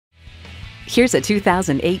Here's a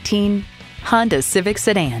 2018 Honda Civic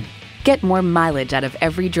Sedan. Get more mileage out of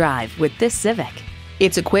every drive with this Civic.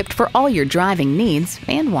 It's equipped for all your driving needs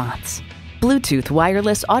and wants. Bluetooth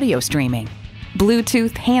wireless audio streaming,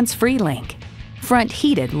 Bluetooth hands-free link, front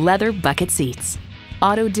heated leather bucket seats,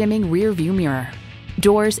 auto-dimming rear view mirror,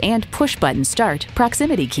 doors and push-button start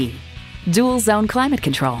proximity key, dual-zone climate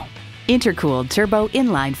control, intercooled turbo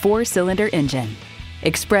inline 4-cylinder engine,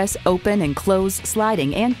 express open and close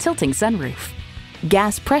sliding and tilting sunroof,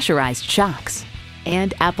 gas pressurized shocks,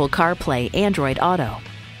 and Apple CarPlay Android Auto.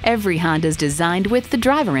 Every Honda's designed with the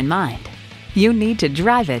driver in mind. You need to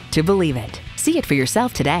drive it to believe it. See it for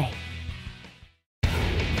yourself today.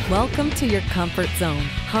 Welcome to your comfort zone.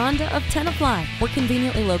 Honda of Tenafly. We're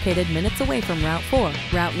conveniently located minutes away from Route 4,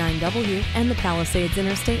 Route 9W, and the Palisades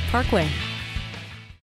Interstate Parkway.